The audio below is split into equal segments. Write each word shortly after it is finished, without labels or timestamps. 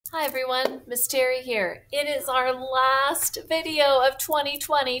Hi everyone, Miss Terry here. It is our last video of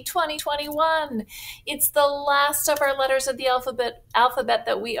 2020-2021. It's the last of our letters of the alphabet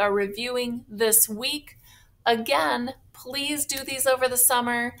that we are reviewing this week. Again, please do these over the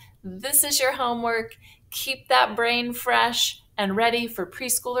summer. This is your homework. Keep that brain fresh and ready for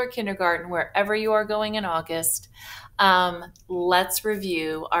preschool or kindergarten, wherever you are going in August. Let's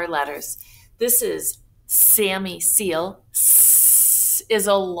review our letters. This is Sammy Seal. Is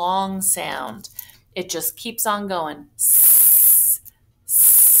a long sound. It just keeps on going.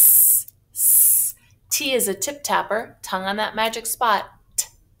 T is a tip tapper, tongue on that magic spot.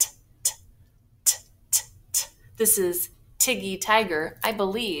 This is Tiggy Tiger, I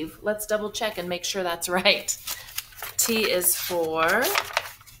believe. Let's double check and make sure that's right. T is for,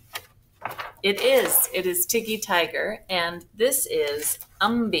 it is Tiggy Tiger, and this is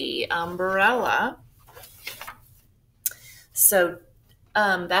umbrella. So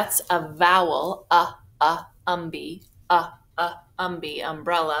that's a vowel, umby,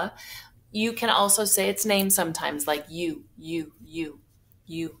 umbrella. You can also say its name sometimes, like you.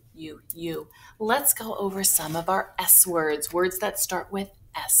 Let's go over some of our S words, words that start with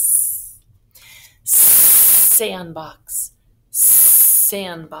S. Sandbox,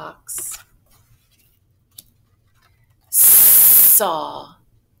 sandbox. Saw,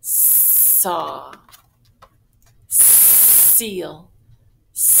 saw. Seal,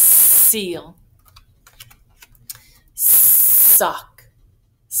 seal. Sock,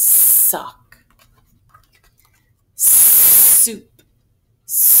 sock. Soup,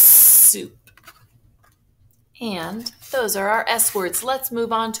 soup. And those are our S words. Let's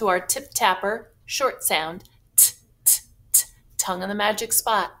move on to our tip tapper, short sound. T, t, t. Tongue on the magic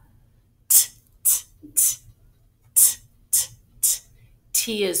spot. T, t, t, t, t, t.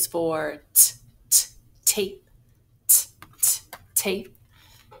 T is for t, t, tape. Tape,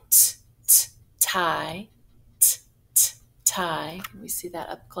 t, t, tie, t, t, tie. Can we see that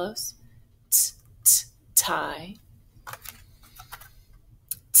up close? T, t, tie.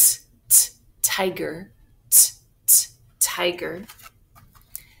 T, t, tiger, t, t, tiger.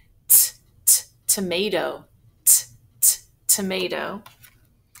 T, t, tomato, t, t, tomato.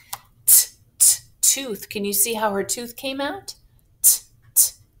 T, t, tooth. Can you see how her tooth came out? T,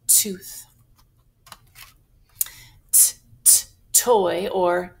 t, tooth. Toy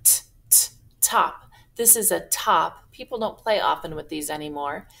or top. This is a top. People don't play often with these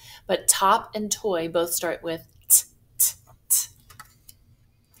anymore, but top and toy both start with t, t, t.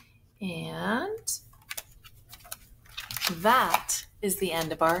 And that is the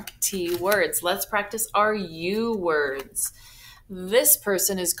end of our T words. Let's practice our U words. This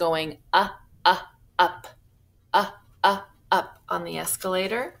person is going up, up on the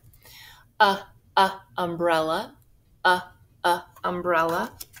escalator. Umbrella.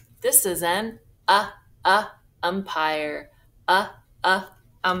 Umbrella. This is an umpire.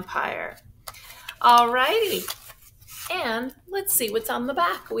 Umpire. Alrighty. And let's see what's on the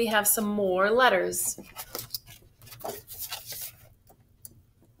back. We have some more letters.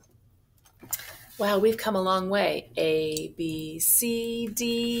 Wow, we've come a long way. A, B, C,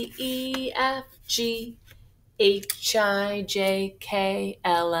 D, E, F, G, H, I, J, K,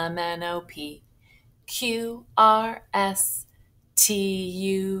 L, M, N, O, P, Q, R, S, T,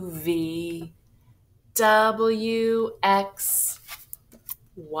 U, V, W, X,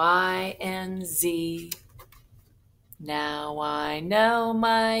 Y, and Z. Now I know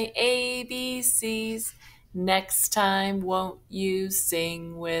my ABCs. Next time, won't you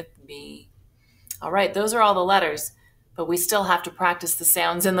sing with me? All right, those are all the letters, but we still have to practice the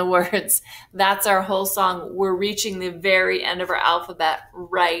sounds and the words. That's our whole song. We're reaching the very end of our alphabet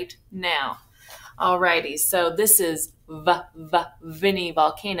right now. Alrighty, so this is Vinny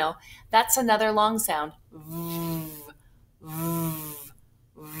volcano. That's another long sound.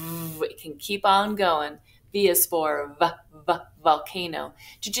 It can keep on going. V is for volcano.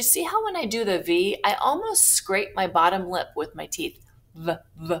 Did you see how when I do the V, I almost scrape my bottom lip with my teeth?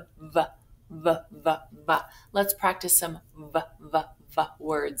 Let's practice some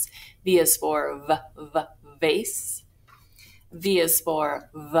words. V is for vase. V is for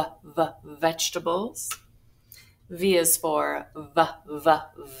vegetables. V is for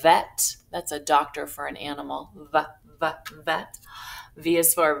vet. That's a doctor for an animal. Vet. V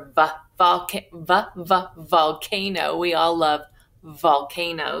is for volcano. We all love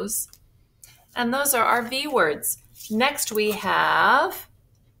volcanoes. And those are our V words. Next we have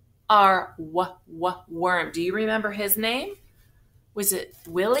our worm. Do you remember his name? Was it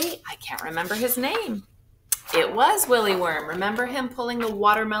Willie? I can't remember his name. It was Willie Worm. Remember him pulling the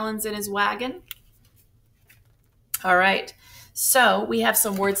watermelons in his wagon? All right. So we have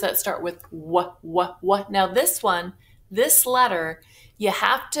some words that start with what. Now this one, this letter, you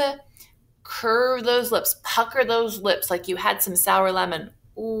have to curve those lips, pucker those lips like you had some sour lemon.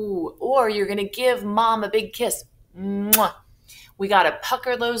 Ooh, or you're going to give mom a big kiss. Mwah. We got to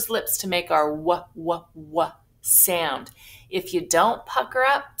pucker those lips to make our what sound. If you don't pucker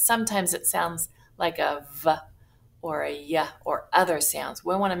up, sometimes it sounds like a v or a y or other sounds.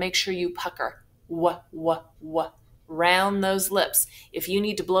 We want to make sure you pucker. What. Round those lips. If you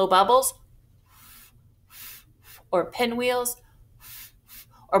need to blow bubbles or pinwheels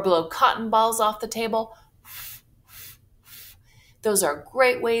or blow cotton balls off the table, those are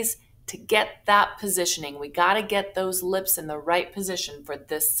great ways to get that positioning. We got to get those lips in the right position for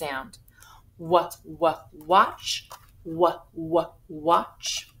this sound. Watch. Watch.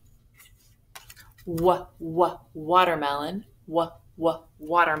 Watermelon.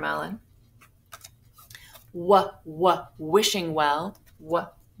 Watermelon. Wishing well.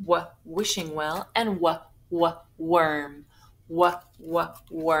 Wishing well. And worm.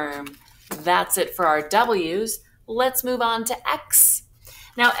 Worm. That's it for our W's. Let's move on to X.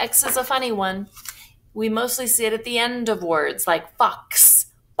 Now, X is a funny one. We mostly see it at the end of words like fox,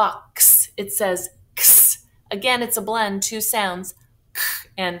 box. It says x. Again, it's a blend, two sounds, k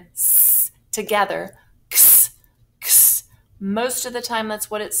and s together. X, x. Most of the time that's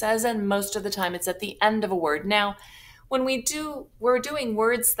what it says, and most of the time it's at the end of a word. Now, when we're doing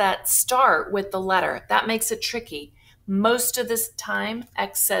words that start with the letter. That makes it tricky. Most of this time,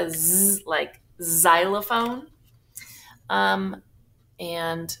 X says z, like xylophone.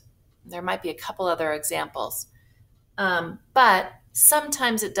 And there might be a couple other examples. But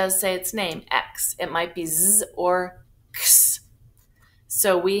sometimes it does say its name, X. It might be Z or X.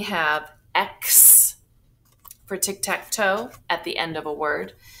 So we have X for tic-tac-toe at the end of a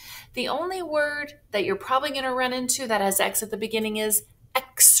word. The only word that you're probably going to run into that has X at the beginning is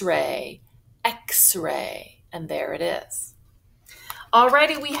X-ray, X-ray, and there it is.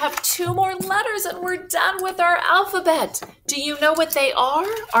 Alrighty, we have two more letters and we're done with our alphabet. Do you know what they are?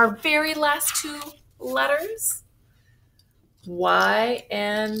 Our very last two letters? Y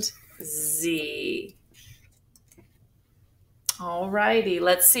and Z. Alrighty,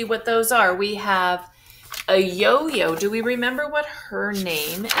 let's see what those are. We have a yo-yo. Do we remember what her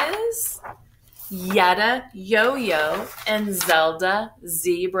name is? Yetta, yo-yo, and Zelda,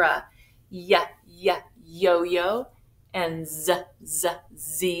 zebra. Yo-yo. And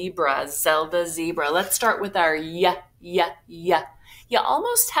zebra, Zelda, zebra. Let's start with our ya. You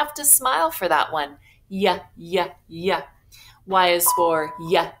almost have to smile for that one. Ya. Y is for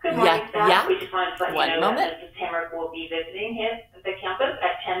ya. Good morning, staff. We just wanted to let One you know moment. that Mrs. Hamrick will be visiting the campus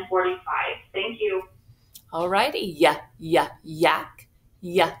at 10:45. Thank you. Alrighty, yak. Yak.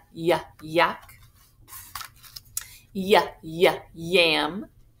 Yam.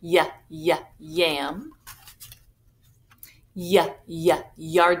 Yam.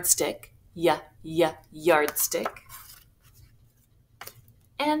 Yardstick. Yardstick.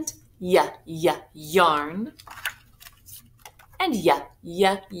 And yarn. And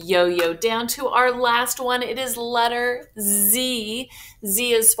yo-yo. Down to our last one. It is letter Z.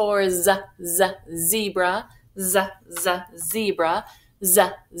 Z is for zebra. Zebra.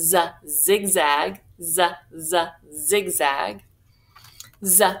 Zigzag. Zigzag.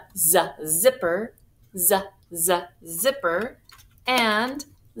 Zipper. Zipper. And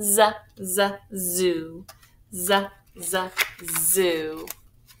zoo. Zoo.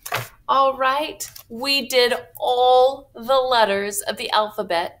 All right, we did all the letters of the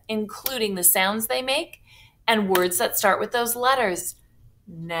alphabet, including the sounds they make and words that start with those letters.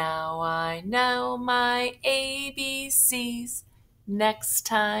 Now I know my ABCs. Next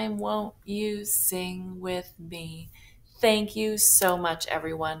time, won't you sing with me? Thank you so much,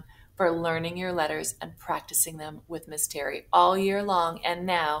 everyone, for learning your letters and practicing them with Miss Terri all year long and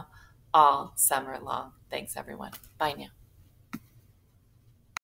now all summer long. Thanks, everyone. Bye now.